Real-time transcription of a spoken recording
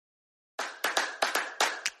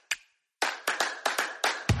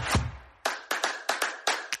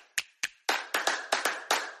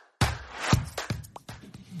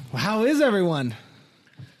How is everyone?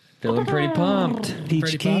 Feeling pretty pumped.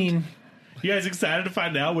 Peach Keen. You guys excited to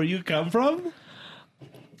find out where you come from?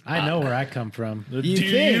 I know where I come from. You Do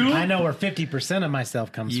think? you? I know where 50% of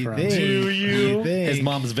myself comes You from. think? Do you? think? His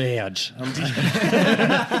mom's veg.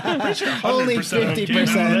 Only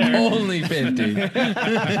 50%. Only 50.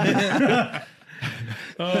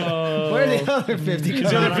 Where are the other 50? Is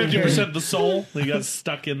the other 50% the soul? They got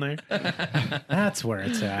stuck in there. That's where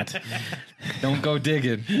it's at. Don't go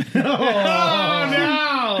digging. Oh,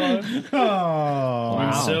 no! Oh.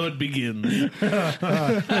 And so it begins.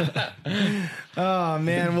 Oh,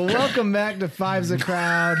 man. Well, welcome back to Five's a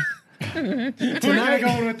Crowd. We're Tonight,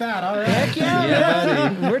 going with that. All right. heck yeah, Yeah,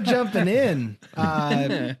 man. We're jumping in.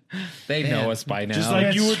 They know us by now. Just like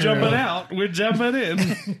That's you were true. jumping out, we're jumping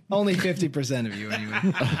in. Only 50% of you, anyway.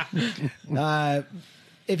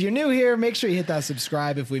 If you're new here, make sure you hit that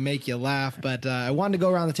subscribe if we make you laugh. But I wanted to go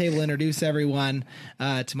around the table, introduce everyone.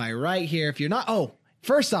 To my right here, if you're not...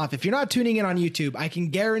 First off, if you're not tuning in on YouTube, I can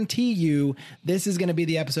guarantee you this is going to be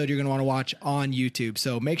the episode you're going to want to watch on YouTube.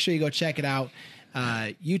 So make sure you go check it out.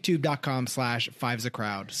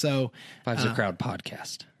 YouTube.com/FivesACrowd. So Five's a Crowd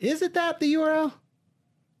podcast. is it that the URL?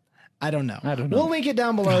 I don't know. I don't know. We'll link it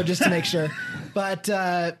down below just to make sure. But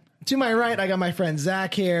to my right, I got my friend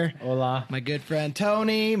Zach here. Hola. My good friend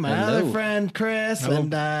Tony, my Hello. other friend Chris,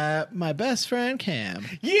 and my best friend Cam.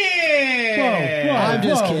 Yeah! I'm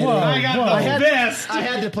just kidding. I got the best. I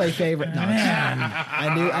had to play favorite. No,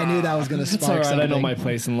 I knew that was going to It's spark all right. something. I know my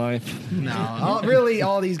place in life. No,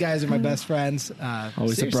 all these guys are my best friends.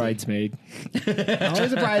 Always seriously. a bridesmaid.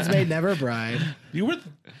 Always a bridesmaid, never a bride. You were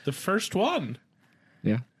the first one.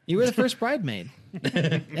 Yeah. You were the first bridesmaid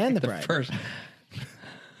and the bride. First.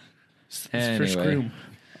 First Anyway. groom.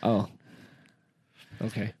 Oh.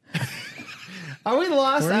 Okay. Are we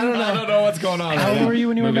lost? I don't know. know what's going on. How old were you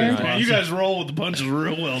when you were married? Man, you guys roll with the punches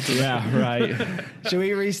real well today. Yeah. Right. Should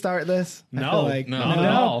we restart this? I No, feel like- no. not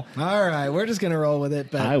at all. All right, we're just gonna roll with it.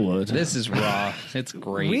 But I would. This is raw. It's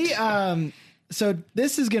great. we so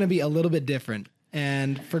this is gonna be a little bit different,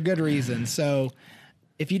 and for good reason. So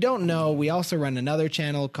if you don't know, we also run another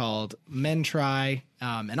channel called Men Try,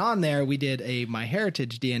 and on there we did a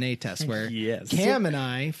MyHeritage DNA test where Yes. Cam and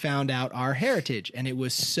I found out our heritage, and it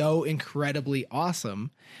was so incredibly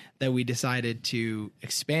awesome that we decided to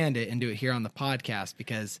expand it and do it here on the podcast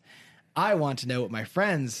because I want to know what my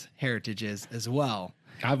friend's heritage is as well.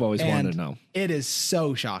 I've always And wanted to know. it is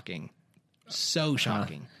so shocking. So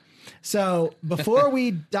shocking. So before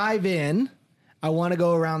we dive in, I want to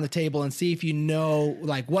go around the table and see if you know,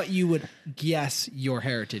 like, what you would guess your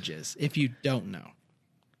heritage is, if you don't know.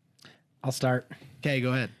 I'll start. Okay,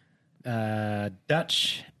 go ahead.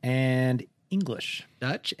 Dutch and English.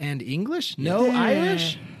 Dutch and English? No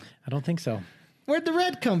Irish? I don't think so. Where'd the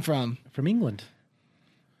red come from? From England.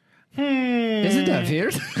 Isn't that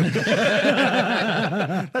weird?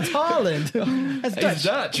 That's Holland. That's Dutch.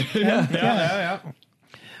 Dutch. Yeah.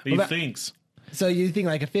 He about- thinks. So you think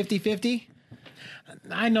like a 50-50?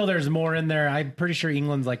 I know there's more in there. I'm pretty sure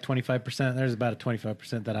England's like 25%. There's about a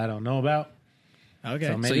 25% that I don't know about. Okay.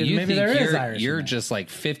 So so maybe, you maybe think there is you're, Irish. you're in that. just like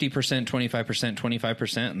 50%, 25%,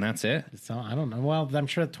 25%, and that's it? So I don't know. Well, I'm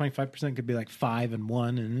sure that 25% could be like 5 and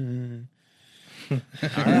 1. And,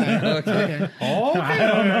 Okay. I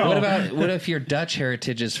don't know. What if your Dutch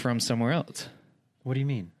heritage is from somewhere else? What do you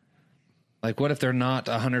mean? Like, what if they're not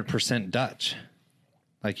 100% Dutch?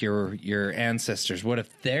 Like your ancestors, what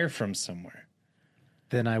if they're from somewhere?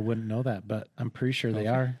 Then I wouldn't know that, but I'm pretty sure they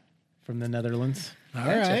are from the Netherlands. All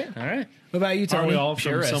right. All right. What about you, Are Tony? we all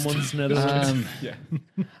from Purist. someone's Netherlands?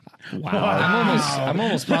 I'm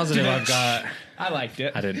almost positive I've got. I liked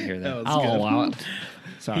it. I didn't hear that. I'll allow it.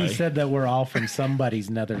 Sorry. He said that we're all from somebody's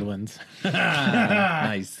Netherlands.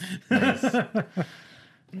 Nice.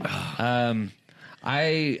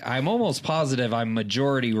 I'm almost positive I'm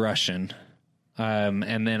majority Russian,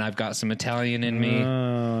 and then I've got some Italian in me.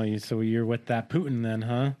 Oh, so you're with that Putin then,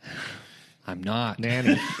 huh? I'm not.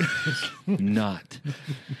 Nanny. Not.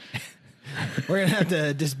 We're going to have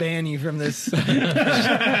to disband you from this.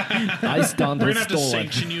 I stunned We're and gonna have to stolen.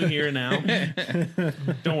 sanction you here now.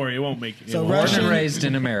 Don't worry, it won't make you. So it won't. Born Russian- and raised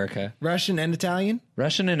in America. Russian and Italian?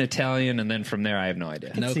 Russian and Italian, and then from there I have no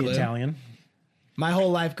idea. No It's the clue. Italian My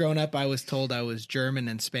whole life growing up, I was told I was German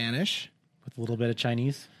and Spanish. with a little bit of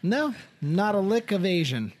Chinese. No, not a lick of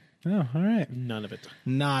Asian. Oh, all right. None of it.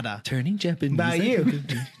 Nada. Turning Japanese. About you?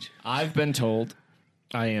 I've been told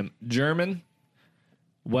I am German,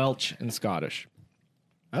 Welsh, and Scottish.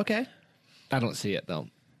 Okay. I don't see it, though.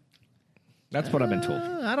 That's what I've been told.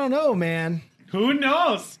 I don't know, man. Who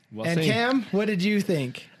knows? We'll And see. Cam, what did you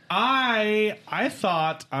think? I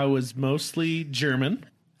thought I was mostly German.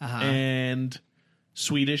 and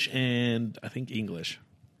Swedish, and I think English.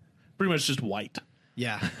 Pretty much just white.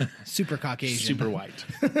 Yeah, super Caucasian. Super white.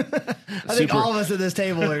 I think all of us at this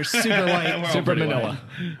table are super white. Super Manila.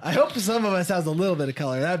 I hope some of us has a little bit of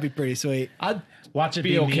color. That'd be pretty sweet. I'd Watch it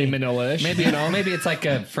be okay Manila-ish. Maybe maybe it's like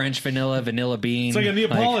a French vanilla bean. It's like a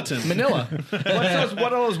Neapolitan. Manila.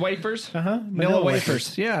 What are those wafers? Manila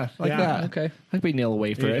wafers. Yeah, like Yeah. that. Okay. I'd be Manila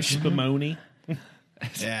wafer-ish. Spumoni.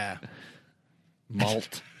 Yeah.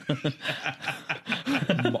 Malt.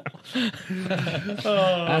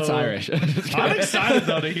 That's Irish. I'm excited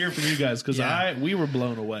though to hear from you guys because we were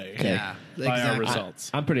blown away Yeah. by our Exactly.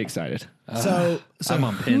 results. I'm pretty excited. So I'm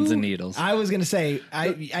on pins and needles. I was gonna say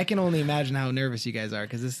I can only imagine how nervous you guys are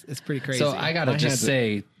because it's pretty crazy. So I gotta My just hands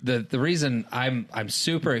say the reason I'm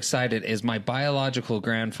super excited is my biological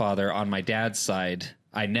grandfather on my dad's side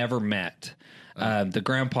I never met. The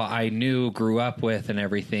grandpa I knew, grew up with, and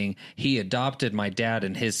everything. He adopted my dad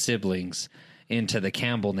and his siblings into the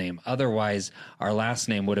Campbell name. Otherwise, our last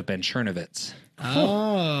name would have been Chernovitz.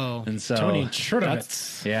 Oh, And so, Tony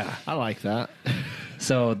Chernovitz. yeah. I like that.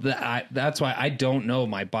 So that's why I don't know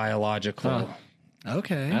my biological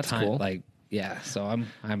okay. That's time. cool. Like, yeah. So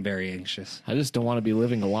I'm very anxious. I just don't want to be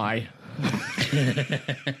living a lie.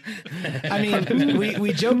 I mean,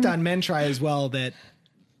 we joked on Men Try as well that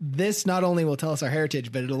this not only will tell us our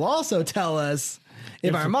heritage, but it'll also tell us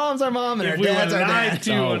if our mom's our mom and If our we were dad's our lied dad.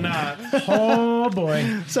 to or not. Oh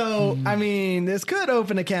boy. So, I mean, this could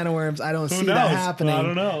open a can of worms. I don't see that knows? happening. I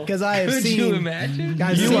don't know. Because I have Could seen, you imagine?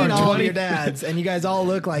 I've You seen are all of 20 your dads, and you guys all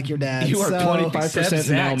look like your dads. You are so, 25% Except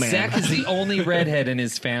Zach. mailman. Zach is the only redhead in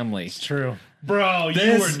his family. True. Bro, you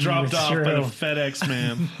This were dropped is off by the true. FedEx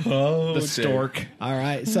man. The stork. All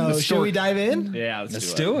right. So, should we dive in? Yeah,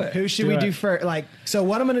 Let's do it. Who should Do we it. do first? So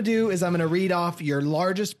what I'm going to do is I'm going to read off your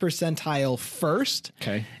largest percentile first.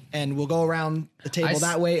 Okay. And we'll go around the table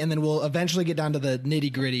that way, and then we'll eventually get down to the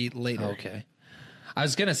nitty gritty later. Okay. I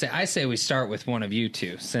was gonna say I say we start with one of you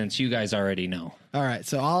two since you guys already know. All right.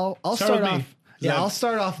 So I'll Start start with me. off. Yeah, Zach. I'll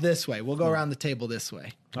start off this way. We'll go around the table this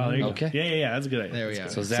way. Oh, there you Okay. go. Yeah. That's a good idea. There we go.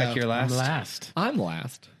 So Zach, you're I'm last. last. I'm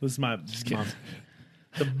last. This is my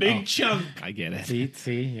the big chunk. I get it.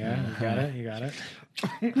 See, yeah, you got it, you got it.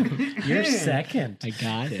 You're second. I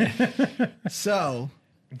got it. So,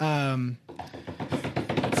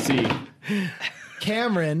 Let's see.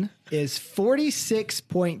 Cameron is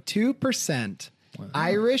 46.2%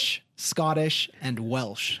 Irish, Scottish, and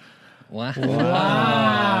Welsh. Wow.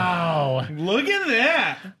 Wow. Look at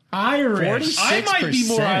that. Irish. I might be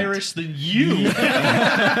more 6%. Irish than you.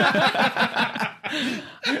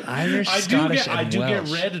 Irish, I Scottish, do and get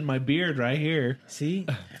Welsh. red in my beard right here. See,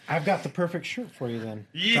 I've got the perfect shirt for you then.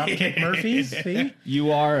 Yeah. Dropkick Murphys. See,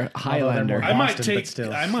 You are Highlander. more- I might Boston, but take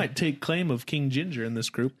still. I might take claim of King Ginger in this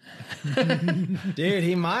group. Dude,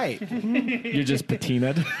 he might. You're just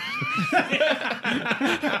patinaed.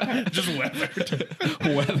 Just weathered.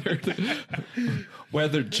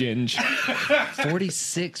 Weathered ginge.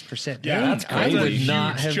 46%. Yeah, Dang, that's I crazy. would Huge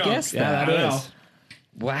not have chunk. guessed Yeah, that. that I know. is.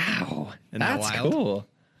 Wow. that That's wild? cool.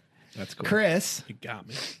 That's cool. Chris, You got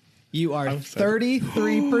me. you are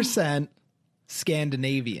 33%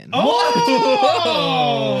 Scandinavian.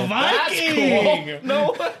 Oh, Viking!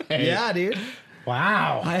 No way. Yeah, dude.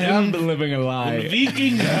 wow. I am living a lie.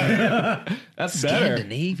 Viking. That's better.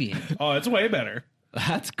 Scandinavian. Oh, it's way better.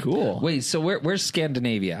 That's cool. Wait, so where's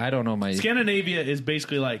Scandinavia? I don't know my. Scandinavia is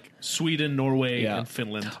basically like Sweden, Norway, Yeah. and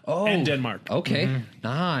Finland, Oh. and Denmark. Okay.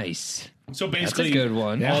 Nice. So basically, good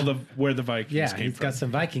one. All the where the Vikings Yeah, came he's from. got some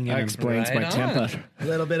Viking in That him. explains Right my on. temper. A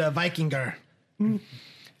little bit of Vikinger.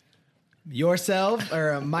 Yourself,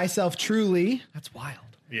 or myself truly, that's wild.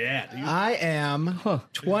 Yeah, dude. I am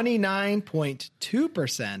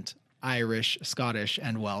 29.2% Irish, Scottish,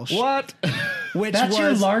 and Welsh. What? Which That's your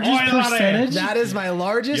was largest Oy, laddie. percentage. that is my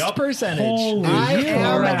largest Yup. percentage. Holy I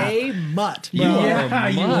am crap. a mutt. You bro. are Yeah, a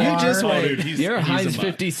you mutt. You just Oh, wait. dude, he's You're a he's Heinz mutt.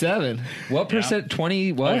 57. What percent?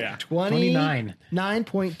 20 what? Oh, yeah.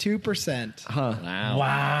 29.2%. Huh. Wow.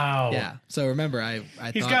 Wow. Yeah. So remember, I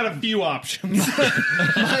He's thought got a few options.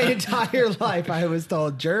 my entire life I was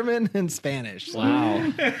told German and Spanish. So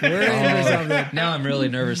Wow. we're in for something. Now I'm really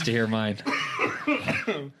nervous to hear mine.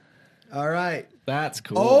 All right. That's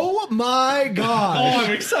cool. Oh my Oh, gosh.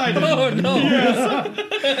 I'm excited. Oh no.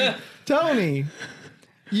 Tony,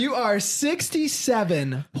 you are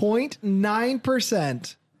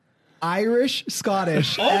 67.9% Irish,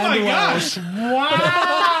 Scottish, Oh my and Welsh. gosh,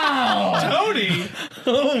 Wow. Tony!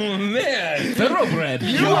 Oh man. Thoroughbred.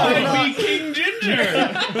 You might be King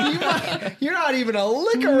Ginger. You're not even a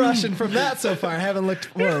lick of Russian from that so far. I haven't looked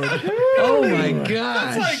forward. Oh my That's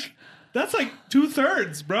gosh. like That's like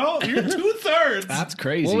 2/3, bro. You're 2/3. That's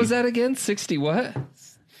crazy. What was that again? 60 what?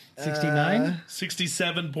 69?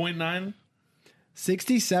 67.9.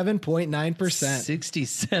 67.9%.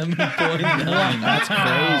 67.9. That's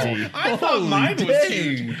crazy. I thought mine was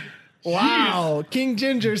huge. Wow. King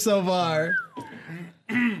Ginger so far. All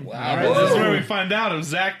right, this is where we find out if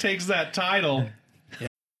Zach takes that title.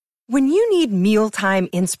 When you need mealtime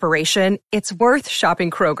inspiration, it's worth shopping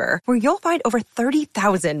Kroger, where you'll find over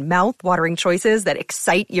 30,000 mouth-watering choices that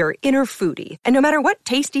excite your inner foodie. And no matter what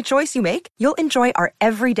tasty choice you make, you'll enjoy our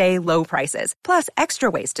everyday low prices, plus extra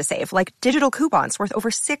ways to save, like digital coupons worth over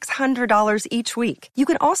 $600 each week. You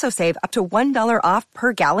can also save up to $1 off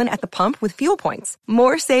per gallon at the pump with fuel points.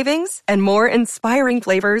 More savings and more inspiring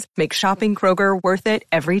flavors make shopping Kroger worth it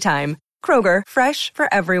every time. Kroger, fresh for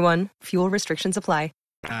everyone. Fuel restrictions apply.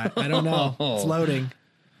 I don't know. It's loading.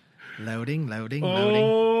 Loading.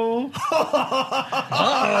 Oh,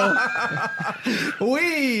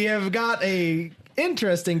 We have got a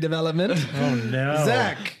interesting development. Oh, no.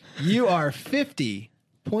 Zach, you are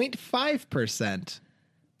 50.5%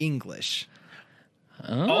 English.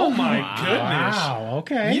 oh my goodness. Wow,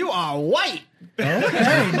 okay. You are white.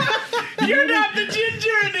 You're not the ginger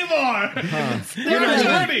anymore.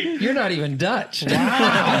 You're not even Dutch. We're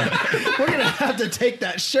going to have to take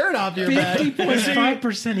that shirt off your back.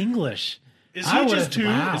 50.5% English. Is I he would've- just two?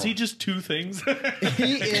 wow. Is he just two things?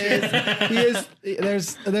 He is.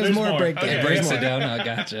 There's more more. breakdown. Okay. It There's breaks more. it down. I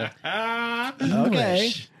gotcha.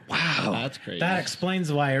 Okay. Wow. That's crazy. That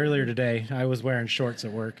explains why earlier today I was wearing shorts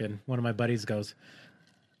at work, and one of my buddies goes,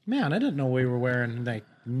 "Man, I didn't know we were wearing like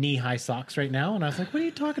knee-high socks right now." And I was like, "What are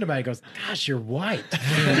you talking about?" He goes, "Gosh, you're white."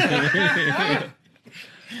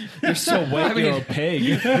 You're so white, you're a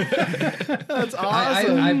pig. That's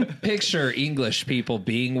awesome. I picture English people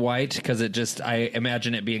being white because I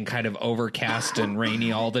imagine it being kind of overcast and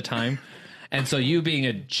rainy all the time. And so you being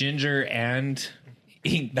a ginger and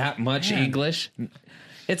that much English,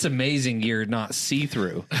 it's amazing you're not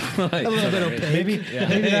see-through. Like, a little bit opaque.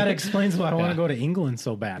 Maybe that explains why I want to go to England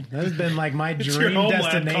so bad. That has been like my It's your dream homeland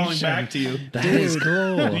destination. calling back to you. That is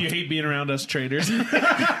cool. You hate being around us traders.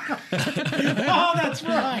 Oh, that's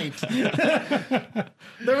right. The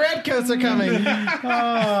redcoats are coming.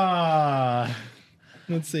 Ah,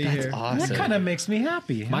 Let's see here. that awesome. kind of makes me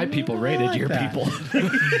happy. My people I rated like your that. people.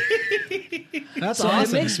 That's So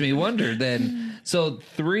awesome. it makes me wonder then. So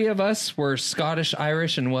 3 of us were Scottish,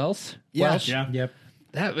 Irish, and Welsh. Yeah. Welsh? Yeah. Yep.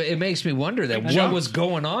 It makes me wonder then what jump. was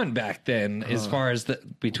going on back then as far as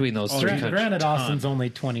between those 3 countries. Granted, Austin's only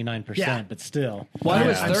 29%, Yeah. but still. Why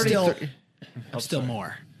was I'm 30? still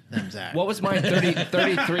more than Zach. What was mine?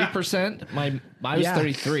 33%. I was Yeah.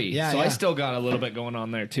 33. Yeah, so yeah. I still got a little bit going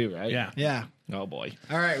on there too, right? Yeah. Yeah. Oh boy.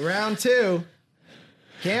 All right, round 2.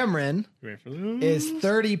 Cameron You ready for this? is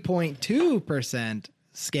 30.2%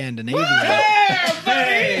 Scandinavian.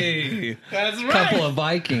 Hey, That's right. couple of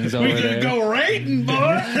Vikings over We can there. go rating,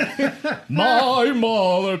 boy. My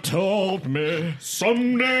mother told me.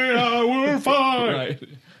 Someday I will find. Right.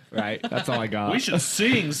 Right. That's all I got. We should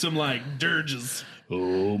sing some like dirges.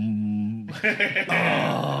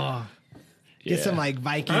 Get some like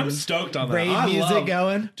Viking I'm stoked on that. raid I music love-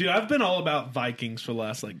 going. Dude, I've been all about Vikings for the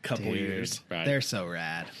last like couple years. Right. They're so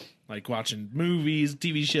rad. Like watching movies,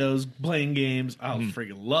 TV shows, playing games. I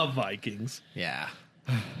freaking love Vikings. Yeah.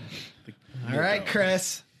 All right,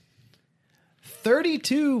 Chris.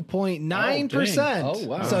 32.9%. Oh,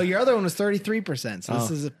 wow. So your other one was 33%. So this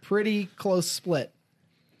is a pretty close split.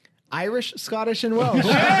 Irish, Scottish, and Welsh.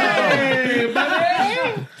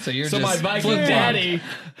 So you're So just my Viking flip-flopped. daddy.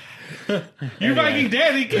 Your Viking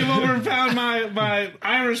daddy came over and found my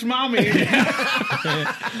Irish mommy.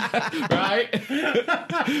 Right?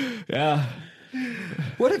 Yeah.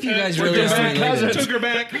 What if you guys We're really just are like related? cousins. Took her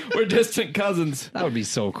back. We're distant cousins. That would be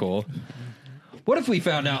so cool. What if we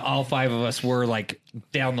found out all 5 of us were like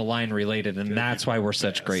down the line related, and that's why we're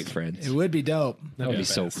such great friends? It would be dope. That would be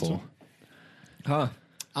so cool. Huh.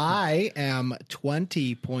 I am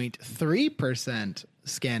 20.3%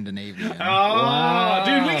 Scandinavian. Oh,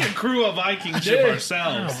 dude, we could crew a Viking ship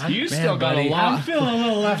ourselves. You still got buddy, a I'm lot. feeling a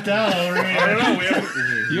little left out over I here. don't know. We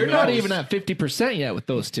haven't, You're not even at 50% yet with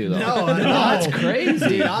those two, though. No, I'm not. That's crazy.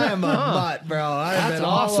 Dude, I am a mutt, bro. I've That's been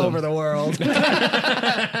all awesome. over the world.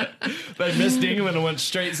 They missed England and went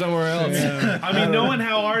straight somewhere else. I mean, knowing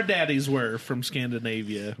how our daddies were from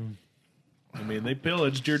Scandinavia, I mean, they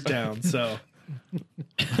pillaged your town, so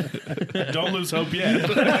don't lose hope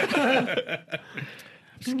yet.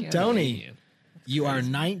 Tony, you are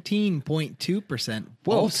 19.2%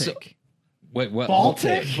 Also- Baltic. Wait, what?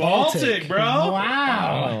 Baltic? Baltic, bro.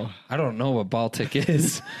 Wow. I don't know what Baltic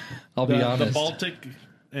is. I'll be The honest. Baltic.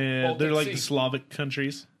 and they're like the Slavic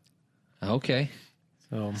countries. Okay.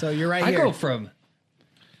 So you're right I here. go from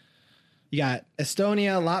You got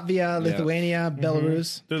Estonia, Latvia, Lithuania,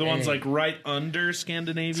 Belarus. They're the ones like right under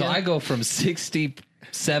Scandinavia. so I go from 67%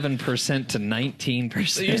 to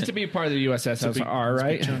 19%. It used to be part of the USSR,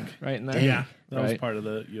 right? Right in there. yeah, that was Right. part of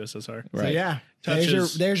the USSR. So yeah,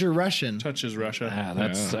 Touches- there's your Russian. Touches Russia. Ah,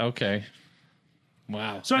 that's okay.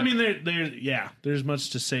 Wow. So I mean, there's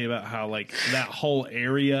much to say about how like that whole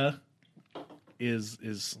area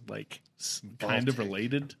is like kind of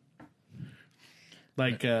related.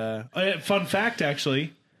 Like, fun fact,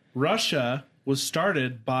 actually, Russia was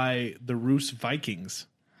started by the Rus Vikings.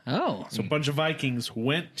 Oh. So a bunch of Vikings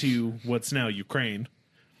went to what's now Ukraine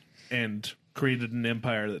and created an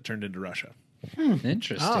empire that turned into Russia.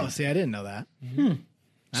 Interesting. Oh, see, I didn't know that.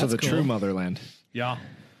 So the true motherland. Yeah.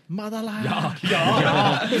 Motherland.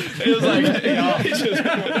 It was like,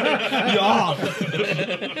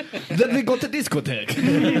 Then we go to discotheque.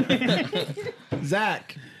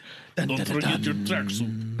 Zach, Don't forget your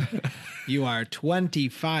tracksuit. you are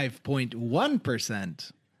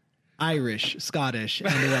 25.1% Irish, Scottish,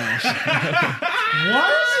 and Welsh.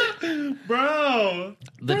 Bro.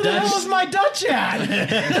 The hell is my Dutch at?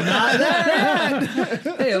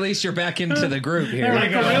 Hey, at least you're back into the group here.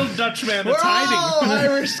 Like a real Dutchman We're that's hiding. all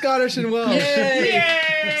Irish, Scottish, and Welsh.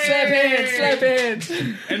 Slap hands, slap hands.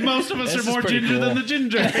 And most of us This are is more pretty ginger cool. than the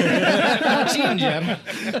ginger.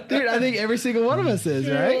 Dude, I think every single one of us is,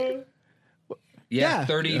 right? Yeah, Yeah.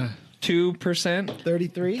 32%.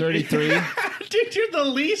 33? 33. Dude, you're the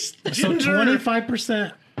least So ginger.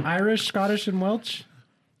 25% Irish, Scottish, and Welsh.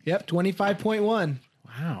 Yep, 25.1.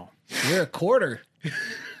 Wow. You're a quarter.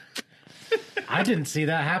 I didn't see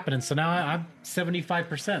that happening. So now I'm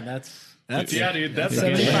 75%. That's Yeah, dude, that's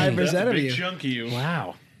 75% that's a of big you. chunk of you.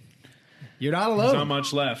 wow. You're not There's alone. not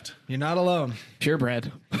much left. You're not alone.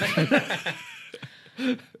 Purebred.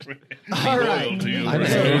 All right. To you. I'm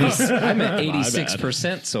at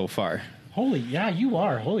 86% so far. Holy, yeah, you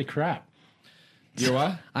are. Holy crap. You're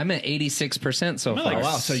what? I'm at 86% so far. Like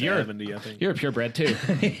wow, so you're- 70, I think. You're a purebred too.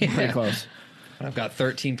 Pretty close. I've got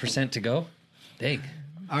 13% to go. Dang.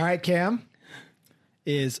 All right, Cam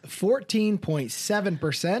is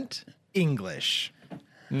 14.7% English.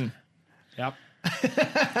 Yep.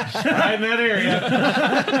 Right in that area.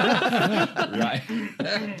 Right.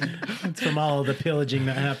 It's from all of the pillaging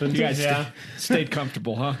that happened. You guys stayed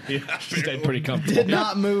comfortable, huh? Yeah. Stayed pretty comfortable. Did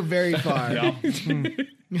not move very far.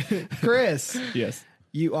 Chris, Yes.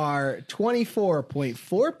 you are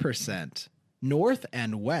 24.4% North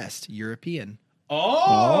and West European.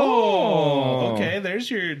 Oh. Okay, there's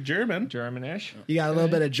your German. Germanish. You got a little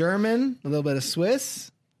bit of German, a little bit of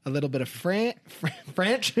Swiss, a little bit of French. Little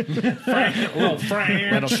French. Little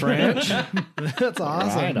French. That's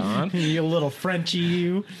awesome. Right on. You little Frenchy,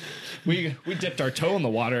 you. We dipped our toe in the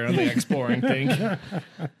water on the exploring thing.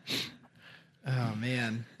 Oh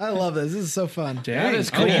man, I love this. This is so fun. That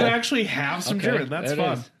is Oh, cool. you actually have some German. That's there it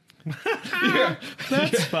fun. is.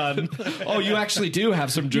 That's fun. Oh, you actually do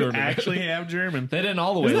have some You German. actually have German. They didn't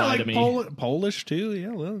all the way Isn't that lie like to me. Polish too? Yeah,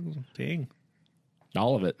 well, dang.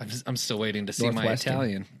 All of it. I'm still waiting to see my Northwestern.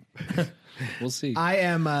 Italian. We'll see. I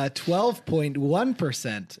am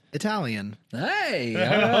 12.1% Italian. Hey.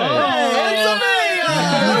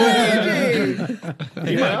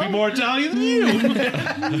 He might be more Italian than you.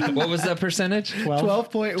 What was that percentage?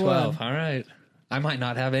 12.1. 12. All right. I might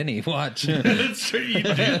not have any. Watch. That's true. You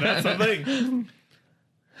do. That's the thing.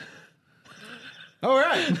 All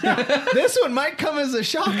right. This one might come as a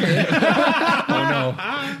shocker. Oh,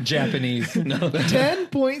 no. Japanese. No.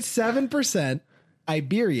 10.7%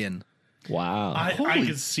 Iberian. Wow. I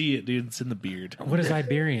can see it, dude. It's in the beard. What is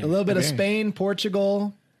Iberian? A little bit of Spain,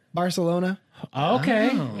 Portugal, Barcelona.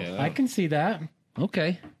 Okay. I can see that.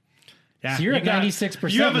 Okay. Yeah, So you're you at got-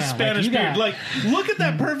 96% You have a now. Like, Spanish you beard. got- Like, look at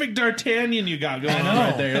that perfect D'Artagnan you got going on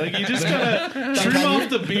right there. Like, you just gotta trim off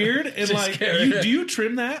the beard and like, do you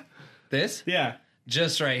trim that? This? Yeah.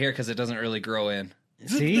 Just right here because it doesn't really grow in.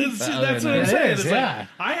 See? That's what It I'm saying. is, It's yeah. like,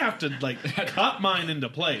 I have to like cut mine into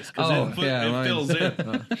place Oh, because yeah, it mine. fills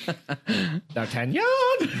in. D'Artagnan.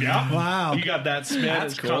 Yeah. Wow. You got that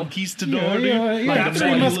Spanish cool. conquistador, dude. you got That's Three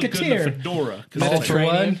why you look good in Musketeer. the fedora. 'Cause All it's for like-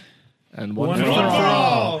 one. And One one for for all.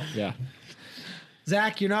 all. Oh. Yeah.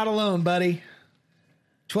 Zach, you're not alone, buddy.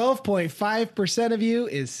 12.5% of you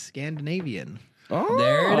is Scandinavian.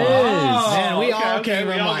 There it is. Man, we okay, all okay, came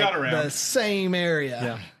we from all like got around. the same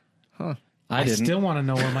area. Yeah. I didn't. Still want to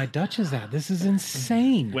know where my Dutch is at. This is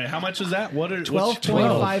insane. Wait, how much is that? What are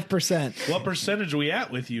 12.5%. What percentage are we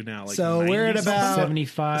at with you now? Like So we're at 90 about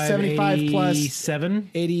 75, 75 plus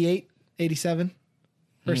 87.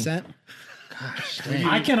 87%.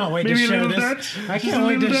 I cannot wait to Maybe a share little this. Dutch? I Just can't a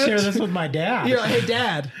wait to little share Dutch? this with my dad. You're like, hey,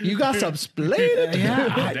 Dad, you got some splendid.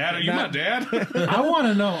 Yeah, Dad, are you my dad? I want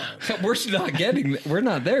to know. We're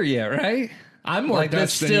not there yet, right? I'm more Like, Dutch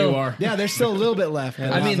that's than still- you are. Yeah, there's still a little bit left.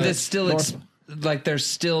 but I mean, not there's much. still like there's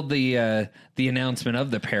still the announcement of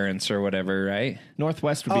the parents or whatever, right?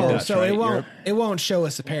 Northwest would be Oh, Dutch, so right? it won't show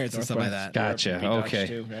us the parents and stuff like that. Gotcha. Be Dutch Okay.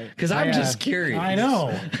 too, right? Because I'm I, just curious. I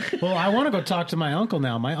know. Well, I want to go talk to my uncle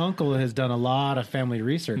now. My uncle has done a lot of family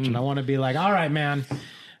research, and I want to be like, all right, man,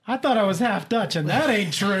 I thought I was half Dutch, and that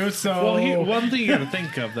ain't true. So, Well, one thing you got to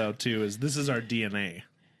think of though too is this is our DNA.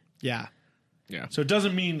 Yeah. So it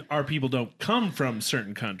doesn't mean our people don't come from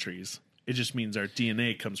certain countries. It just means our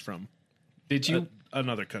DNA comes from Did you?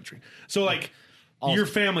 another country. So like your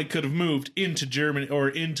family could have moved into Germany or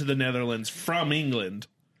into the Netherlands from England,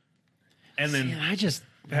 and then I just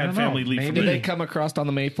I had don't family know. leave from Maybe Did they come across on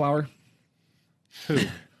the Mayflower? who?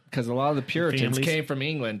 Because a lot of the Puritans Families? came from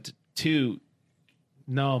England to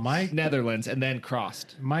No, my Netherlands and then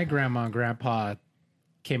crossed. grandma and grandpa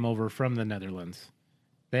came over from the Netherlands.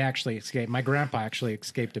 They actually escaped. My grandpa actually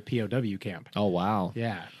escaped a POW camp. Oh wow!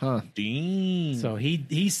 Yeah. Dang. So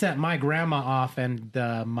he sent my grandma off, and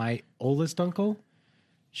my oldest uncle,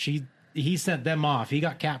 he sent them off. He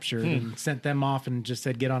got captured and sent them off, and just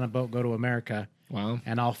said, "Get on a boat, go to America, Wow.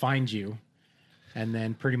 and I'll find you." And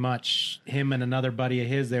then pretty much him and another buddy of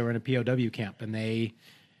his, they were in a POW camp, and they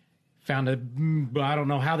found I don't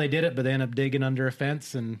know how they did it, but they ended up digging under a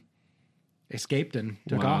fence and escaped and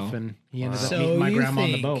took Wow. off, and he ended up So meeting my you grandma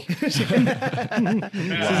on the think- boat. This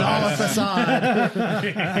is all a facade.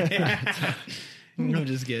 I'm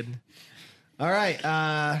just kidding. All right.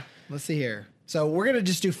 Let's see here. So we're going to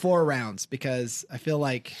just do 4 rounds because I feel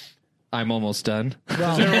like, I'm almost done.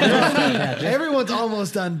 well, everyone's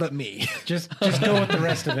almost done but me. Just go with the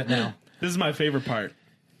rest of it now. This is my favorite part.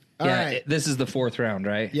 All yeah, right. this is the 4th round,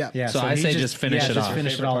 right? Yeah. Yeah, So I he say just finish it just off.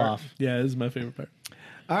 finish it all off. Yeah, this is my favorite part.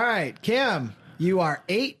 All right. Cam, you are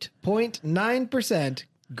 8.9%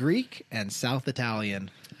 Greek and South Italian.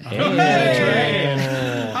 I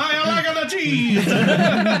like the cheese.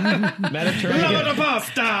 Mediterranean. Love the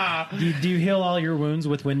pasta. Do you heal all your wounds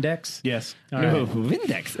with Windex? Yes, All No, right.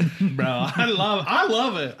 Index. bro. I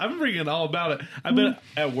love it. I'm freaking all about it. I've been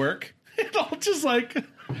at work and I'll just like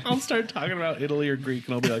I'll start talking about Italy or Greek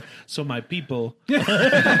and I'll be like, so my people. This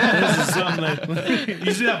is something.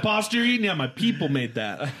 You see that pasta you're eating? Yeah, my people made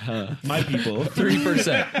that. My people.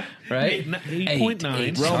 3%, right?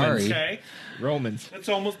 8.9. Sorry. Okay. Romans. That's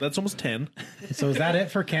almost 10. So is that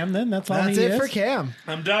it for Cam then? That's all That's he it is? for Cam.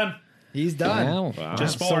 I'm done. He's done. Wow.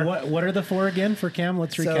 Just 4. So what are the 4 again for Cam?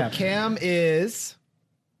 Let's So recap. Cam is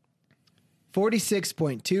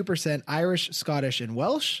 46.2% Irish, Scottish, and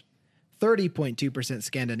Welsh, 30.2%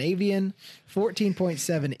 Scandinavian,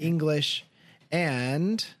 14.7% English,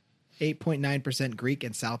 and 8.9% Greek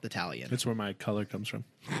and South Italian. That's where my color comes from.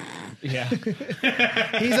 Yeah.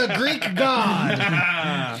 He's a Greek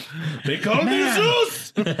god. They call me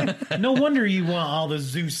Zeus. No wonder you want all the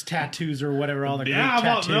Zeus tattoos or whatever, all the Yeah, Greek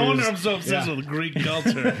tattoos. no wonder I'm so obsessed with Greek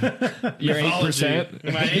culture. You're 8%.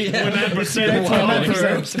 My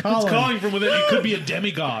 8.9%. It's calling from within. It could be a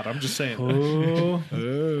demigod. I'm just saying.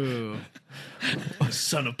 Ooh.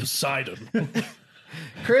 Son of Poseidon.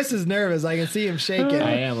 Chris is nervous. I can see him shaking.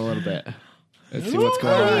 I am a little bit. Let's see what's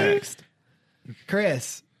going on next.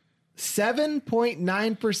 Chris,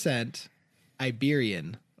 7.9%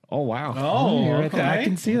 Iberian Oh wow. Oh, you're right okay. there. I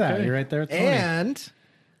can see that. You're right there. It's funny. and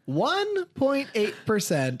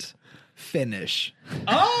 1.8% Finnish.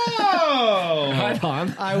 Oh! Right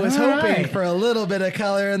on. I was All hoping right. for a little bit of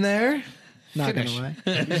color in there. Not Finnish. gonna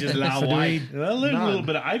lie. Just loud white. A little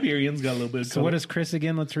bit of Iberian's got a little bit of So color. what is Chris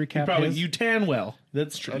again? Let's recap. Probably his. you tan well.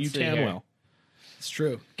 That's true. Let's You see tan here. well. It's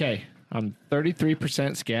true. Okay. I'm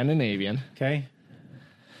 33% Scandinavian, Okay.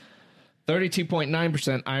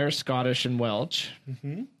 32.9% Irish, Scottish, and Welsh,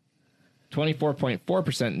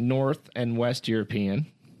 24.4% North and West European,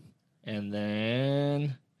 and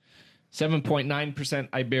then 7.9%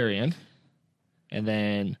 Iberian, and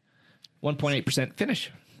then 1.8%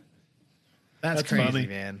 Finnish. That's That's crazy, funny.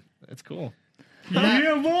 man. That's cool.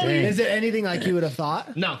 Is it anything like you would have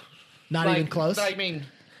thought? No. Not even close? I mean,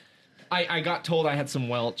 I got told I had some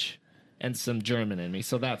Welsh and some German in me,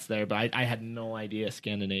 so that's there, but I had no idea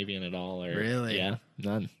Scandinavian at all. Or, Really? Yeah,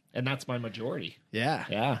 none. And that's my majority. Yeah.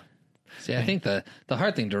 Yeah. See, I think the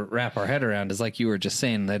hard thing to wrap our head around is like you were just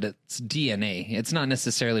saying that it's DNA. It's not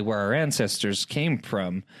necessarily where our ancestors came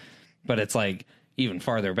from, but it's like even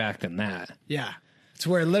farther back than that. Yeah. It's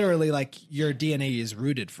where literally like your DNA is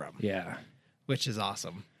rooted from, Yeah. which is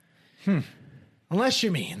awesome. Unless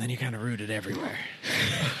you're me, and then you're kind of rooted everywhere.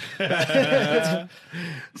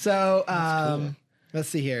 So, let's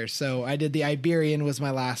see here. So I did the Iberian was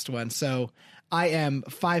my last one. So I am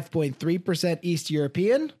 5.3% East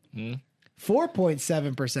European,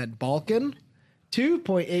 4.7% Balkan,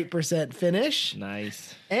 2.8% Finnish,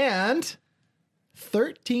 Nice. and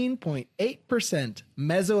 13.8%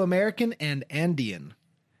 Mesoamerican and Andean.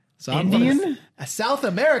 So I'm Indian? South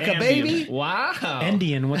America, Andean. baby. Wow.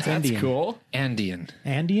 Andean. What's That's Andean? cool. Andean.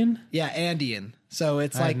 Andean? Yeah, Andean. So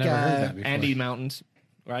it's I've like never heard that before. Andean Mountains,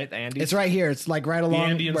 right? The Andes. it's right here. It's like right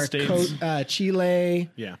along Andean where states.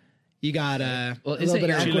 Chile. Yeah. You got Well, a is little it bit of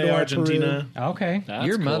your- Chile, Ecuador, Argentina. Peru. Okay. That's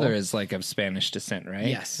Your cool. mother is like of Spanish descent, right?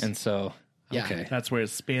 Yes. And so, Yeah. okay. That's where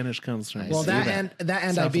Spanish comes from. Well, see that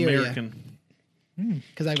and South Iberia, American.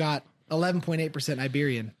 because I've got 11.8%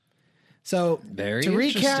 Iberian. So Very to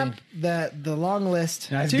recap interesting. the long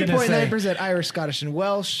list: I was gonna 2.9% Irish, Scottish, and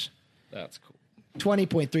Welsh, That's cool.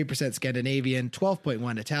 20.3% Scandinavian,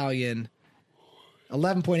 12.1 Italian,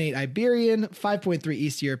 11.8 Iberian, 5.3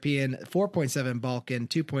 East European, 4.7 Balkan,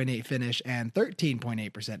 2.8 Finnish, and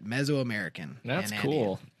 13.8% Mesoamerican. That's and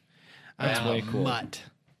cool. That's way cool. Mutt.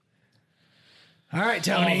 All right,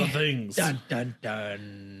 All Tony. the things. Dun dun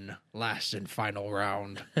dun. Last and final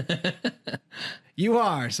round. You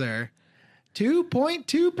are, sir,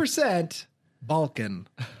 2.2% Balkan.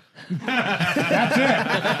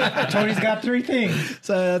 Tony's got three things.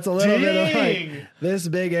 So that's a little bit of Dang. like this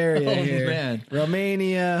big area Oh, here. man.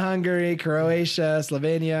 Romania, Hungary, Croatia,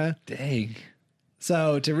 Slovenia. Dang.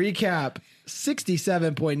 So to recap,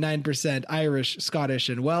 67.9% Irish, Scottish,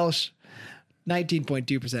 and Welsh,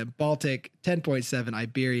 19.2% Baltic, 10.7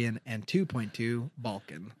 Iberian, and 2.2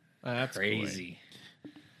 Balkan. That's Crazy.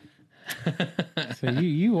 So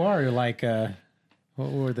you are like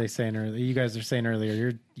what were they saying earlier? You guys are saying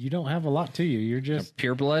earlier you don't have a lot to you. You're just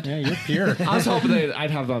Pure blood? yeah, you're pure. I was hoping that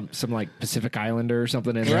I'd have some like Pacific Islander or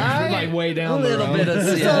something in there, Right? like way A down the little road. bit of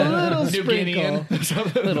Just a little New sprinkle.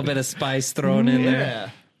 Guinean. A little bit of spice thrown in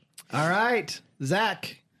there. Yeah. All right,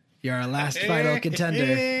 Zach, you're our last final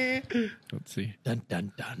contender. Let's see. Dun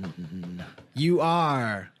dun dun. You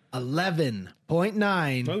are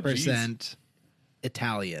 11.9%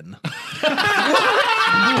 Italian. What?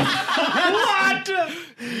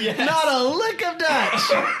 Not a lick of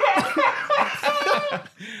Dutch.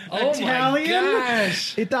 Italian?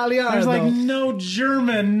 Italiano. There's like no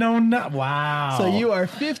German, wow. So you are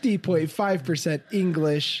 50.5%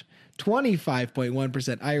 English,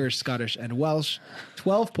 25.1% Irish, Scottish, and Welsh,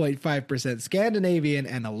 12.5% Scandinavian,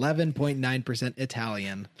 and 11.9%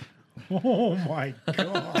 Italian. oh my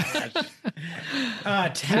gosh.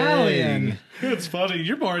 Italian. It's funny.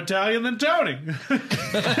 You're more Italian than Tony.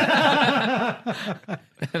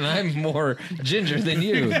 And I'm more ginger than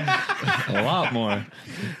you. A lot more.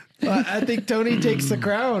 I think Tony takes the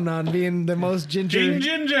crown on being the most ginger. King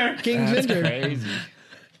Ginger. King Ginger. Crazy.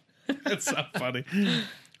 That's so funny.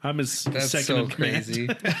 I'm his That's second so in command. crazy.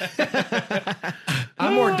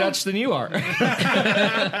 I'm more Dutch than you are.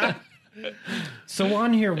 So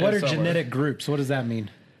on here, what are somewhere. genetic groups? What does that mean?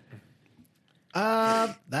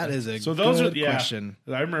 That is a So those good are question.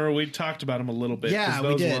 I remember we talked about them a little bit. 'cause Yeah, we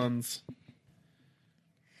those did. ones.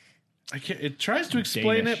 I can't. It tries to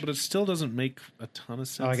explain Danish. it, but it still doesn't make a ton of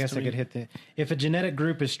sense. Oh, I guess to I me. could hit the. If a genetic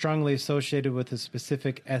group is strongly associated with a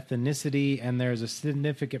specific ethnicity and there's a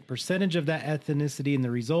significant percentage of that ethnicity in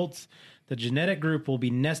the results, the genetic group will be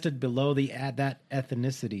nested below that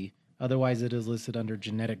ethnicity. Otherwise, it is listed under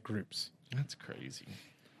genetic groups. That's crazy.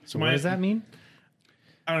 So What does that mean?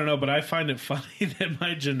 I don't know, but I find it funny that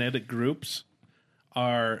my genetic groups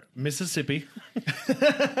are Mississippi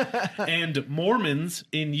and Mormons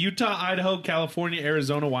in Utah, Idaho, California,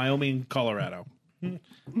 Arizona, Wyoming, and Colorado.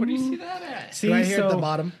 Where do you see that at? See, Right here at the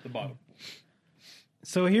bottom. The bottom.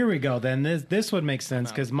 So here we go. Then this would make sense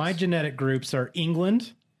because my genetic groups are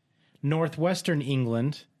England, northwestern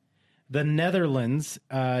England, the Netherlands,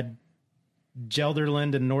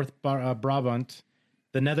 Gelderland and North Brabant,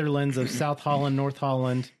 the Netherlands of South Holland, North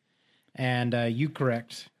Holland, and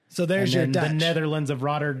Utrecht. So there's your and Dutch. then the Netherlands of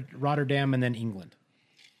Rotterdam, and then England.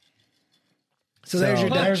 So there's your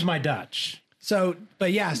Dutch. There's my Dutch. So,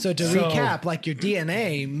 but yeah, so to So- recap, like your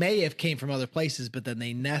DNA may have came from other places, but then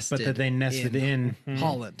they nested. But they nested in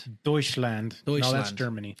Holland. Deutschland. No, that's Deutschland.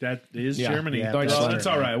 Germany. That is Yeah, Germany. yeah, Well, Deutschland. that's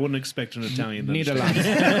all right. I wouldn't expect an Italian to understand.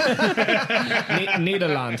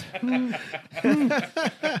 Nederland.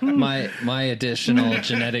 My additional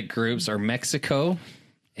genetic groups are Mexico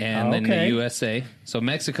and then the Okay. USA. So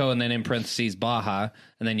Mexico and then in parentheses Baja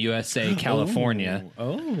and then USA, California.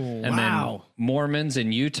 Oh, And wow. then Mormons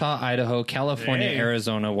in Utah, Idaho, California, Hey.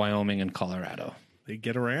 Arizona, Wyoming, and Colorado. they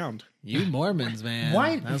get around. You Mormons, man.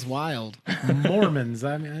 Why- That's wild. Mormons.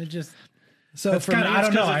 I mean, I just. So That's for kinda- me, I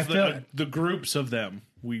don't know. It's I feel. the groups of them.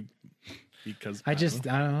 Because I just.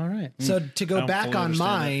 All right. so to I go don't back fully on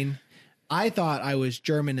understand mine, I thought I was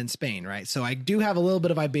German in Spain, right? So I do have a little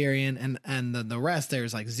bit of Iberian, and the rest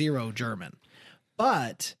there's like 0 German.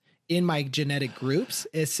 But in my genetic groups,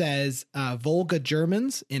 it says Volga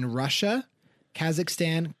Germans in Russia,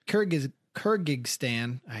 Kazakhstan,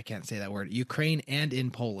 Kyrgyzstan, I can't say that word, Ukraine, and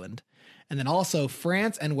in Poland. And then also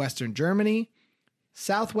France and Western Germany,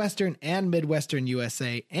 Southwestern and Midwestern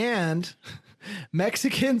USA, and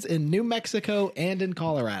Mexicans in New Mexico and in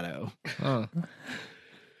Colorado. Oh.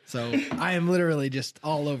 So I am literally just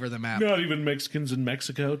all over the map. not even Mexicans in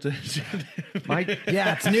Mexico.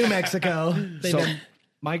 Yeah, it's New Mexico. They've So been,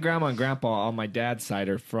 my grandma and grandpa on my dad's side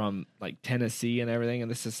are from like Tennessee and everything, and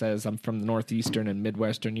this just says I'm from the northeastern and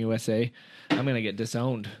midwestern USA. I'm gonna get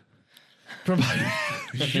disowned.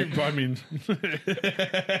 I mean,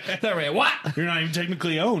 What? you're not even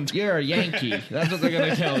technically owned. You're a Yankee. That's what they're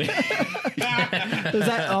gonna tell you. is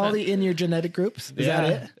that all in your genetic groups? Is that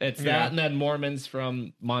it? It's that, and then Mormons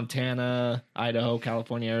from Montana, Idaho,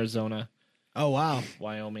 California, Arizona, Oh, wow.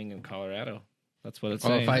 Wyoming, and Colorado. That's what it's Oh,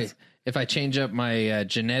 saying. if I change up my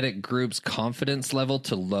genetic group's confidence level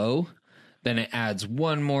to low, then it adds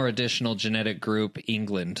one more additional genetic group,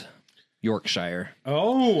 England, Yorkshire.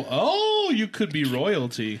 Oh, you could be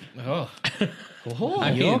royalty. Oh,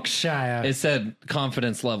 I mean, Yorkshire. it said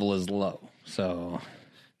confidence level is low, so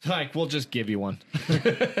like we'll just give you one.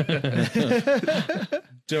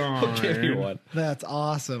 Darn. Give you one. That's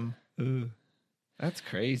awesome. That's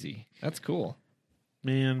crazy. That's cool.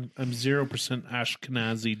 Man, I'm 0%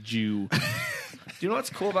 Ashkenazi Jew. Do you know what's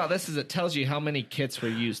cool about this is it tells you how many kits were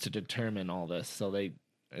used to determine all this. So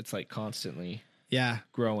it's like constantly Yeah.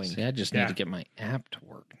 growing. see, I just need to get my app to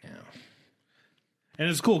work now. And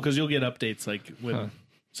it's cool because you'll get updates like when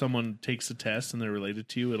someone takes a test and they're related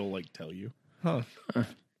to you, it'll like tell you. Huh.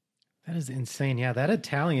 That is insane. Yeah, that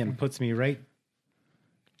Italian puts me right.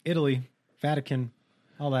 Italy, Vatican,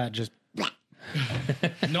 all that. Just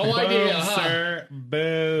No idea, Boom, huh? sir.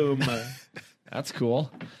 Boom. That's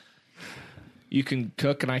cool. You can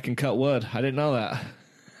cook and I can cut wood. I didn't know that.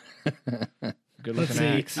 Good Let's looking see.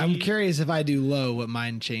 axe. I'm curious if I do low, what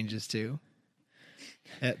mine changes to.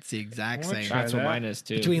 It's the exact same. try That's what that. mine is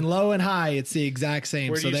too. Between low and high, it's the exact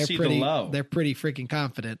same. Where so do you they're see the pretty. low? They're pretty freaking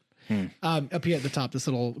confident. Up here at the top, this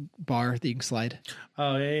little bar that you can slide.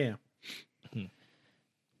 Oh, yeah.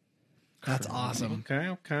 That's awesome.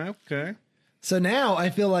 Okay. So now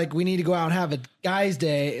I feel like we need to go out and have a guys'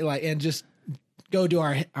 day, like, and just go do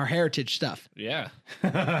our heritage stuff. Yeah. You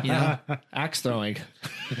know, Axe throwing.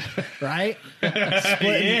 right?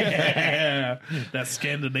 Yeah. That's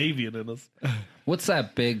Scandinavian in us. What's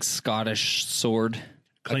that big Scottish sword?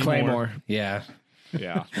 A claymore. Yeah.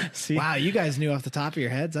 Yeah. see. Wow, you guys knew off the top of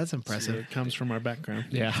your heads. That's impressive. It comes from our background.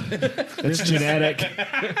 Yeah. It's genetic.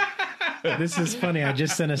 This is funny. I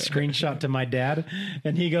just sent a screenshot to my dad,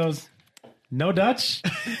 and he goes, "No Dutch?"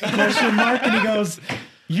 Question mark, and he goes,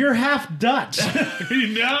 "You're half Dutch."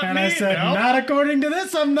 Not And me, I said, no. "Not according to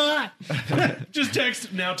this, I'm not." Just text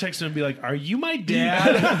him and be like, "Are you my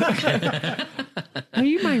dad? Are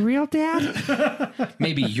you my real dad?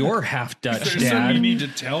 Maybe you're half Dutch, Is there something you Dad. need to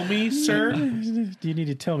tell me, sir?" Do you need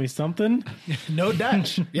to tell me something? No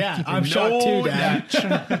Dutch. Yeah, I'm shocked too, Dad.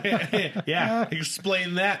 Dad. Yeah,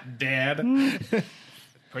 explain that, Dad.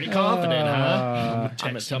 Pretty confident, huh? I'm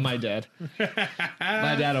gonna tell my dad.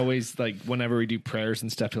 My dad always like whenever we do prayers and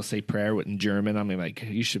stuff, he'll say prayer in German. I'm like,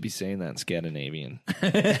 you should be saying that in Scandinavian.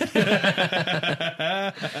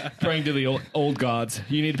 Praying to the old gods.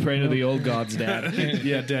 You need to pray to the old gods, Dad.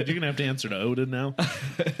 Yeah, Dad, you're gonna have to answer to Odin now.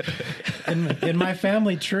 In my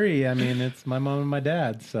family tree, I mean, it's my mom and my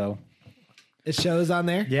dad. So It shows on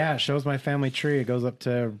there. yeah, it shows my family tree. It goes up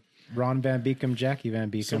to Ron Van Beekum, Jackie Van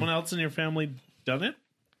Beekum. Someone else in your family done it?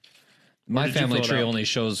 My did you family fill it tree out? only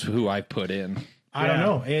shows who I put in. I don't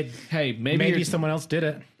know. It Hey, maybe someone else did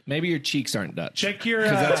it. maybe your cheeks aren't Dutch. Check your.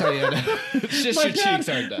 Because that's how you. It's just your cheeks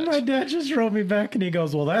aren't Dutch. My dad just wrote me back and he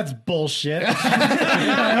goes, "Well, that's bullshit.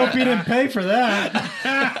 I hope you didn't pay for that."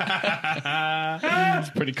 It's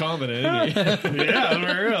pretty confident, isn't he? yeah,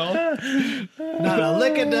 for real. Not a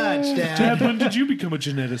lick of Dutch, Dad. Dad, when did you become a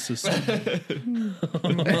geneticist?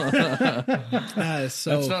 That is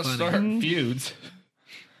so Let's not funny. start feuds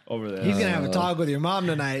over there. He's gonna have a talk with your mom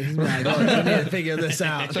tonight. He's like, "Look, I need to figure this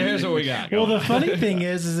out." So here's what we got. Well, going. the funny thing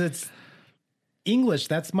is it's English.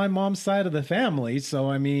 That's my mom's side of the family. So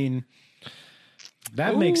I mean,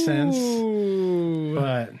 that makes sense.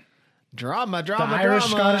 But Drama. The Irish,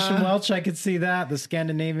 Scottish, and Welsh, I could see that. The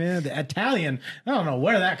Scandinavian, the Italian, I don't know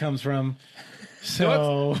where that comes from.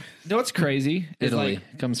 So, You know what's crazy? Is Italy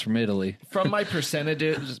like, comes from Italy. from my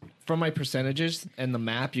percentages and the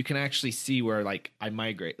map, you can actually see where like I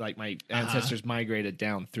migrate, like my ancestors migrated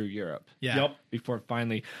down through Europe. Yeah. Yup. Before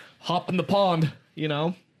finally hopping the pond,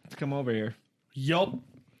 to come over here. Yup.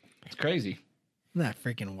 It's crazy. Isn't that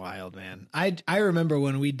freaking wild, man? I remember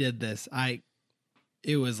when we did this,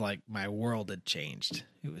 it was like my world had changed.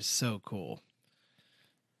 It was so cool.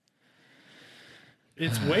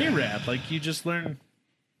 It's way rad. Like you just learn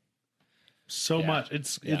so much.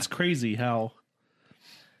 It's crazy how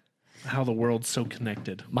the world's so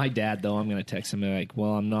connected. My dad, though, I'm going to text him and like,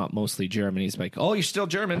 well, I'm not mostly German. He's like, oh, you're still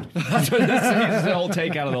German. That's what that's the whole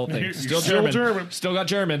take out of the whole thing. You're Still still German. German. Still got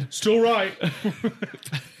German. Still right.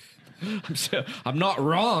 I'm not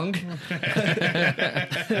wrong.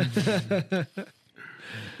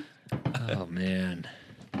 Oh man,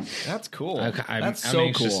 That's cool. I'm That's so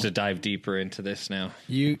anxious cool. to dive deeper into this now.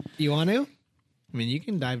 You want to? I mean, you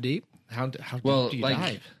can dive deep. How Well, do you like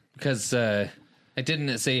dive? because I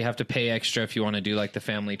didn't say you have to pay extra if you want to do like the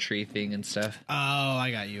family tree thing and stuff. Oh, I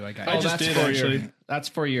got you. I just did, for actually. That's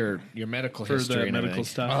for your medical For history the and medical everything.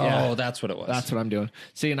 stuff. Oh, Yeah. that's what it was. That's what I'm doing.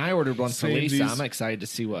 See, and I ordered one for Lisa. Samesies. I'm excited to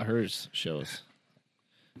see what hers shows.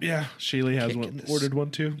 Yeah. Shaylee has ordered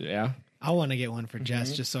one too. Yeah. I want to get one for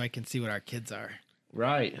Jess just so I can see what our kids are.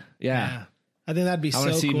 Right. Yeah. I think that'd be I so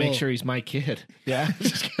want to see, cool. make sure he's my kid. Yeah.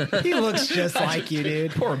 he looks just like you,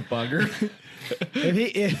 dude. Poor bugger.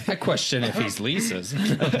 I question if he's Lisa's.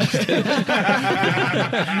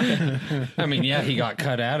 I mean, yeah, he got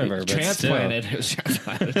cut out of her, but Transplanted. It was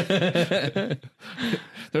transplanted.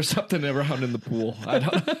 There's something around in the pool. I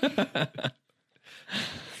don't.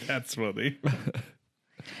 That's funny.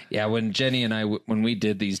 Yeah, when Jenny and I, when we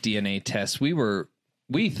did these DNA tests,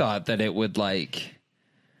 we thought that it would like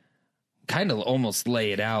kind of almost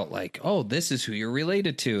lay it out like, oh, this is who you're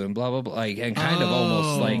related to and blah, blah, blah. Like, and kind of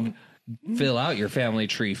almost like fill out your family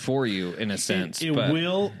tree for you in a sense. It but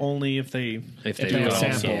will only if they do it it also.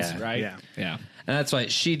 samples, samples, yeah. right? Yeah. Yeah. And that's why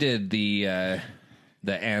she did the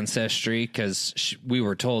ancestry, because we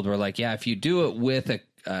were told, we're like, yeah, if you do it with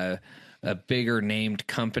a bigger named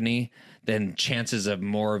company, then chances of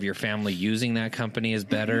more of your family using that company is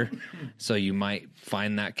better. So you might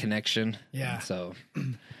find that connection. Yeah. So,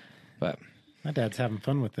 but my dad's having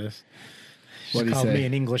fun with this. What do you Called say? me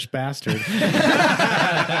an English bastard.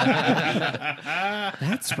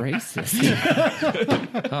 That's racist.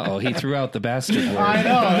 uh-oh, he threw out the bastard word. I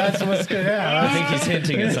know. That's what's good. Yeah, I think he's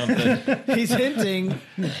hinting at something. He's hinting.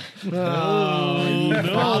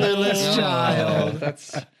 Fatherless child.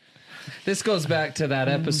 This goes back to that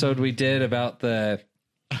episode we did about the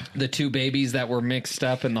two babies that were mixed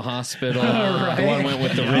up in the hospital. The one went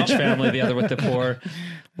with the rich family, the other with the poor.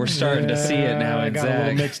 We're starting to see it now I in got a little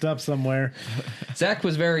Zach. mixed up somewhere. Zach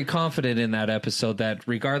was very confident in that episode that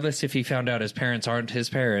regardless if he found out his parents aren't his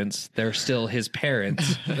parents, they're still his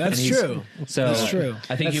parents. That's And he's- true. So That's true.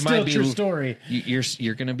 I think That's you still might be true story.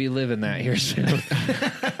 You're going to be living that here soon.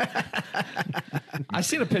 I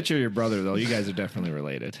seen a picture of your brother though. You guys are definitely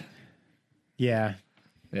related. Yeah.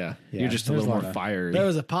 Yeah. Yeah, You're just a there's little a lot more of- fiery. There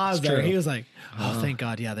was a pause there. true. He was like, "Oh, thank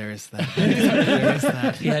God, yeah, there is that. There is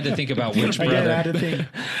that." He had to think about which I had brother. to think.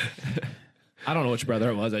 I don't know which brother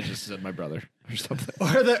it was. I just said my brother or something.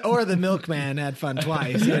 Or the milkman had fun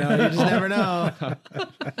twice. You know, you just never know.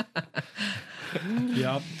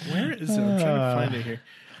 Yep. Where is it? I'm trying to find it here.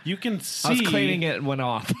 You can see. I was cleaning it and went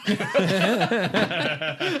off.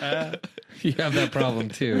 You have that problem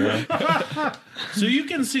too, right? So you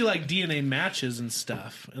can see like DNA matches and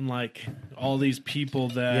stuff, and like all these people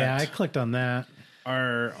that Yeah, I clicked on that.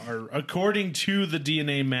 are according to the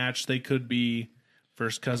DNA match, they could be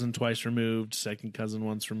first cousin twice removed, second cousin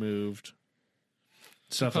once removed,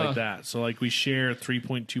 stuff like that. So like we share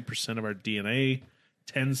 3.2% of our DNA,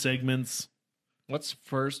 10 segments. What's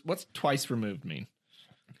twice removed mean?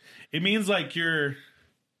 It means like you're.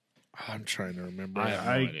 I'm trying to remember. I have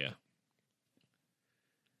no idea.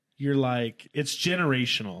 You're like it's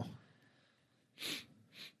generational.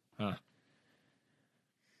 I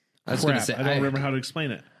was going to Crap, say, I don't remember how to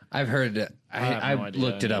explain it. I've heard, have I no idea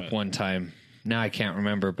looked it up anyway. one time. Now I can't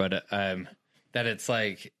remember, but that it's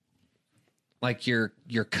like your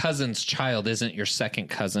cousin's child isn't your second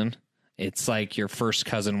cousin. It's like your first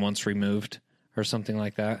cousin once removed or something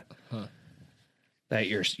like that. Huh. That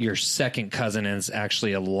your second cousin is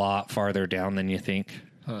actually a lot farther down than you think.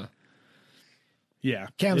 Huh. Yeah,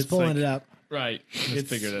 Cam's it's pulling like- it up. Right. Let's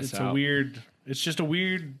figure this it's out. a weird. It's just a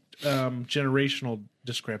weird generational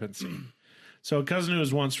discrepancy. So a cousin who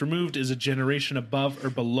is once removed is a generation above or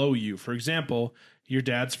below you. For example, your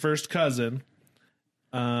dad's first cousin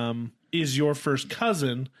is your first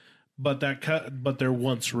cousin, but but they're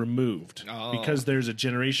once removed because there's a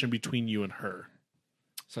generation between you and her.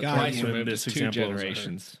 So Got twice you. removed This is two example is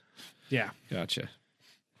generations. Yeah. Gotcha.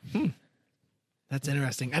 That's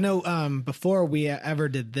interesting. I know before we ever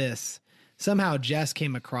did this, somehow Jess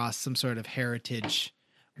came across some sort of heritage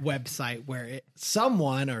website where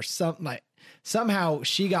somehow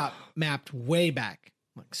she got mapped way back,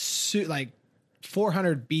 like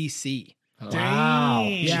 400 BC. Wow.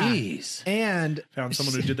 Yeah. Jeez. And Found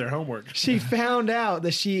someone who did their homework. she found out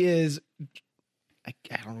that she is, I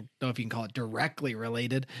don't know if you can call it directly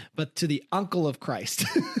related, but to the uncle of Christ.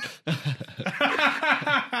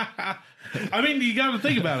 I mean, you got to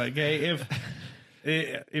think about it, okay?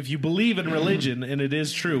 If you believe in religion, and it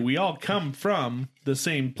is true, we all come from the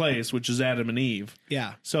same place, which is Adam and Eve.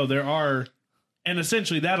 Yeah. So there are, and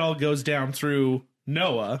essentially that all goes down through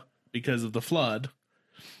Noah because of the flood.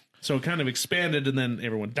 So it kind of expanded, and then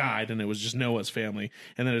everyone died, and it was just Noah's family,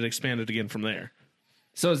 and then it expanded again from there.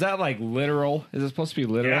 So is that like literal? Is it supposed to be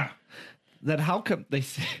literal? Yeah. Then how come they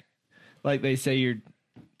say, like they say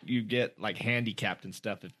you get like handicapped and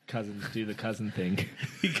stuff if cousins do the cousin thing?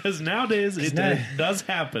 Because nowadays it does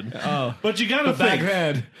happen. Oh, But you got to back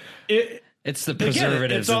think. then. It's the Again,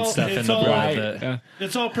 preservatives it's all- and stuff in it's the all- blood. Right. that-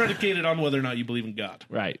 It's all predicated on whether or not you believe in God.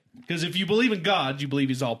 Right. Because if you believe in God, you believe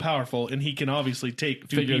he's all powerful, and he can obviously take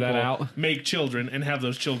two Figure people, that out. make children, and have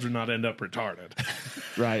those children not end up retarded.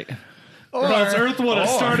 Right. Or else Earth would have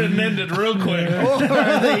started and ended real quick. Or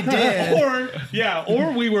they did.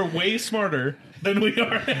 Or we were way smarter than we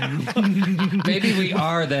are now. Maybe we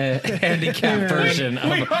are the handicapped version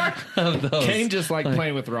of those. Kane just like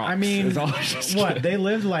playing with rocks. I mean, It's all just- what, they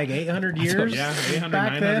lived like 800 years Yeah, 800,